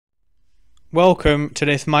Welcome to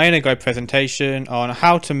this myInnerGo presentation on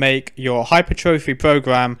how to make your hypertrophy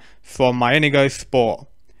program from myInnerGo Sport.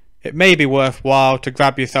 It may be worthwhile to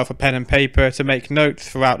grab yourself a pen and paper to make notes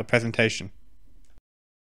throughout the presentation.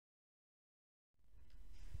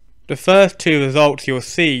 The first two results you'll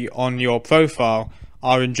see on your profile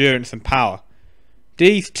are endurance and power.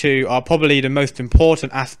 These two are probably the most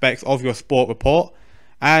important aspects of your sport report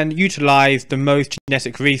and utilise the most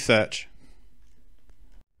genetic research.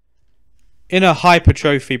 In a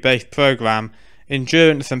hypertrophy based program,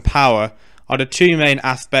 endurance and power are the two main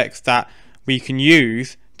aspects that we can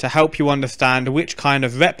use to help you understand which kind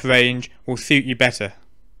of rep range will suit you better.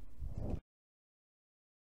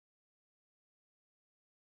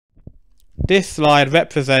 This slide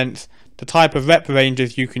represents the type of rep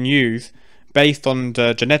ranges you can use based on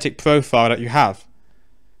the genetic profile that you have.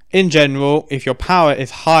 In general, if your power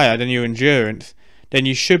is higher than your endurance, then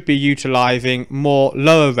you should be utilising more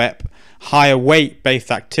lower rep, higher weight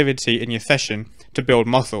based activity in your session to build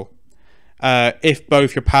muscle. If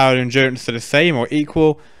both your power and endurance are the same or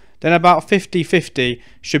equal, then about 50-50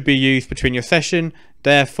 should be used between your session.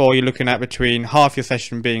 Therefore, you're looking at between half your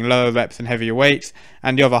session being lower reps and heavier weights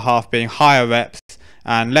and the other half being higher reps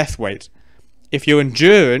and less weight. If your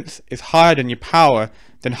endurance is higher than your power,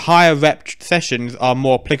 then higher rep sessions are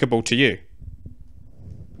more applicable to you.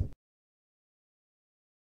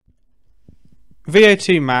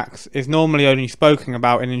 VO2 max is normally only spoken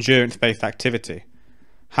about in endurance-based activity.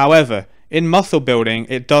 However, in muscle building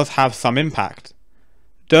it does have some impact.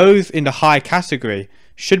 Those in the high category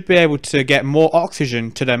should be able to get more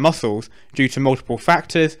oxygen to their muscles due to multiple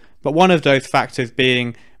factors, but one of those factors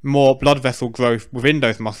being more blood vessel growth within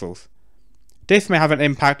those muscles. This may have an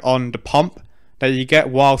impact on the pump that you get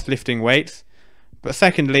whilst lifting weights, but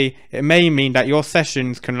secondly, it may mean that your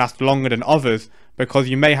sessions can last longer than others because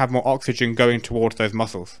you may have more oxygen going towards those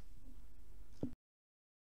muscles.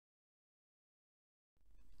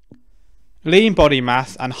 Lean body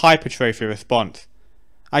mass and hypertrophy response.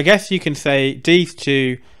 I guess you can say these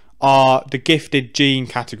two are the gifted gene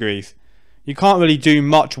categories. You can't really do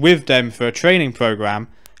much with them for a training program.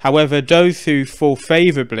 However, those who fall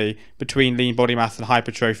favourably between lean body mass and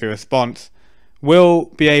hypertrophy response will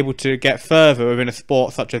be able to get further within a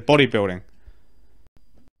sport such as bodybuilding.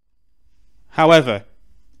 However,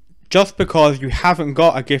 just because you haven't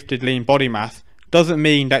got a gifted lean body mass doesn't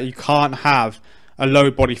mean that you can't have a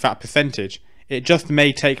low body fat percentage. It just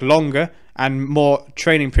may take longer and more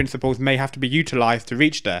training principles may have to be utilised to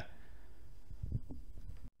reach there.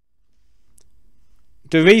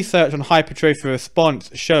 The research on hypertrophy response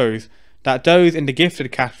shows that those in the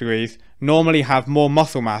gifted categories normally have more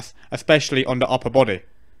muscle mass, especially on the upper body.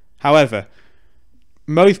 However,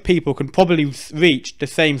 most people can probably reach the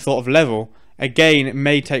same sort of level. Again, it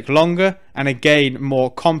may take longer, and again,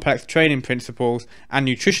 more complex training principles and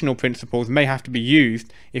nutritional principles may have to be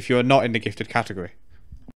used if you're not in the gifted category.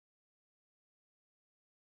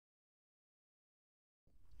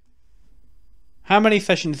 How many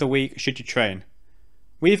sessions a week should you train?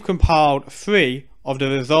 We've compiled 3 of the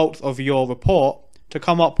results of your report to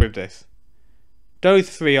come up with this.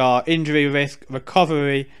 Those 3 are injury risk,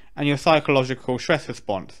 recovery, and your psychological stress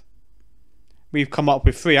response. We've come up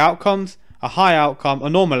with 3 outcomes: a high outcome, a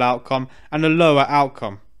normal outcome, and a lower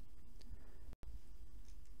outcome.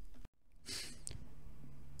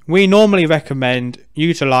 We normally recommend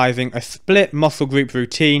utilising a split muscle group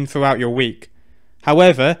routine throughout your week.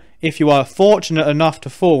 However, if you are fortunate enough to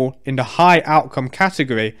fall in the high outcome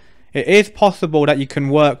category, it is possible that you can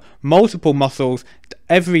work multiple muscles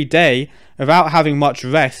every day without having much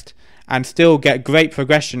rest and still get great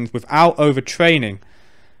progressions without overtraining.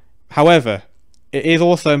 However, it is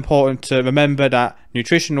also important to remember that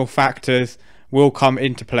nutritional factors will come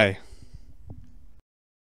into play.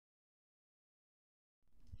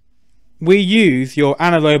 We use your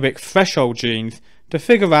anaerobic threshold genes to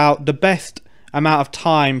figure out the best amount of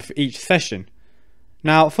time for each session.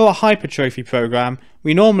 Now, for a hypertrophy program,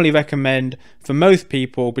 we normally recommend for most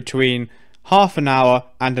people between half an hour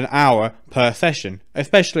and an hour per session,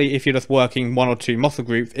 especially if you're just working 1 or 2 muscle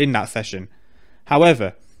groups in that session.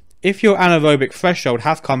 However, if your anaerobic threshold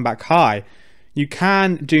has come back high, you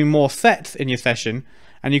can do more sets in your session,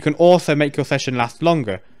 and you can also make your session last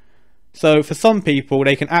longer. So for some people,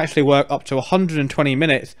 they can actually work up to 120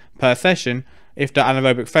 minutes per session if the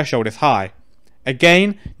anaerobic threshold is high.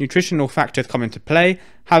 Again, nutritional factors come into play.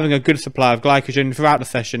 Having a good supply of glycogen throughout the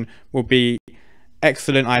session will be an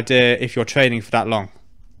excellent idea if you're training for that long.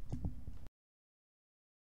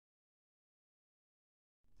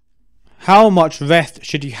 How much rest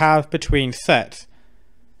should you have between sets?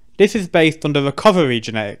 This is based on the recovery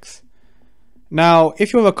genetics. Now,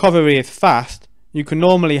 if your recovery is fast, you can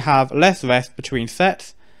normally have less rest between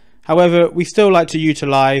sets. However, we still like to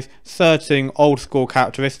utilise certain old school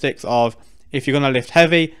characteristics of, if you're going to lift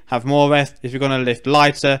heavy, have more rest. If you're going to lift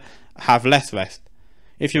lighter, have less rest.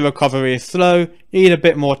 If your recovery is slow, you need a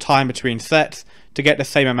bit more time between sets to get the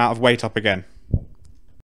same amount of weight up again.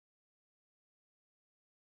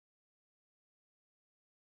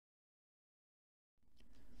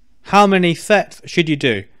 How many sets should you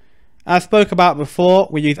do? As spoke about before,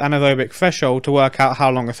 we use anaerobic threshold to work out how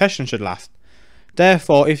long a session should last.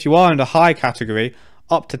 Therefore, if you are in the high category,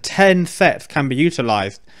 up to 10 sets can be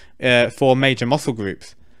utilised for major muscle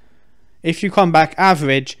groups. If you come back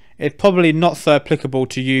average, it's probably not so applicable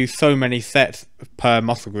to use so many sets per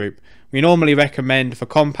muscle group. We normally recommend for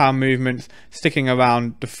compound movements sticking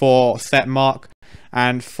around the 4 set mark,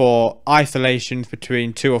 and for isolations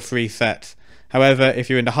between 2 or 3 sets. However, if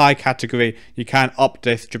you're in the high category, you can up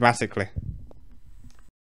this dramatically.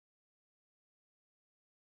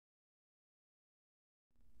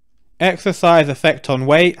 Exercise effect on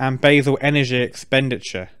weight and basal energy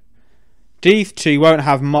expenditure. These two won't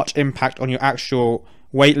have much impact on your actual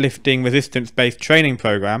weightlifting resistance-based training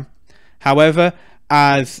program. However,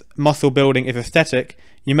 as muscle building is aesthetic,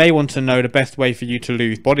 you may want to know the best way for you to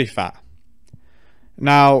lose body fat.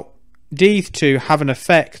 Now, these two have an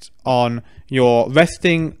effect on your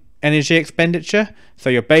resting energy expenditure, so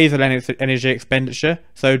your basal energy expenditure.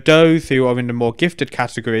 So those who are in the more gifted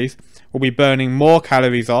categories will be burning more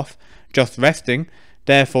calories off just resting,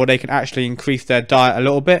 therefore they can actually increase their diet a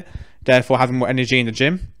little bit, therefore having more energy in the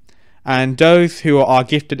gym. And those who are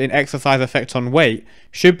gifted in exercise effect on weight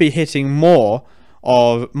should be hitting more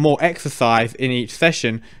exercise in each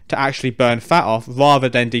session to actually burn fat off rather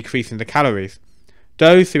than decreasing the calories.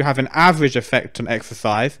 Those who have an average effect on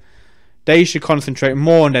exercise, they should concentrate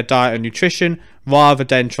more on their diet and nutrition rather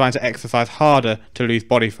than trying to exercise harder to lose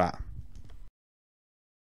body fat.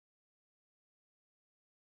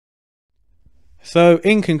 So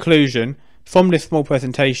in conclusion, from this small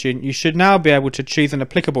presentation, you should now be able to choose an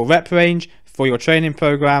applicable rep range for your training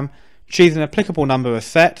program, choose an applicable number of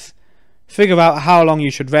sets, figure out how long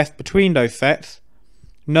you should rest between those sets,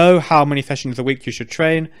 know how many sessions a week you should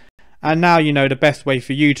train, and now you know the best way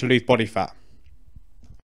for you to lose body fat.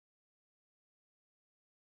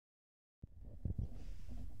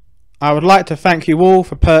 I would like to thank you all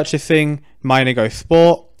for purchasing myInnerGo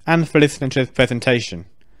Sport and for listening to this presentation.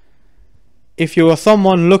 If you are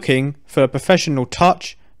someone looking for a professional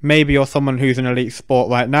touch, maybe you're someone who's in elite sport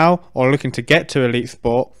right now or looking to get to elite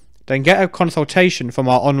sport, then get a consultation from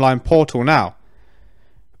our online portal now.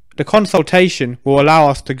 The consultation will allow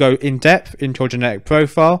us to go in depth into your genetic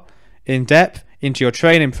profile, in depth into your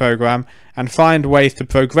training program, and find ways to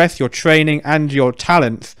progress your training and your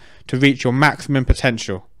talents to reach your maximum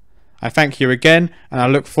potential. I thank you again, and I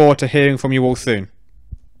look forward to hearing from you all soon.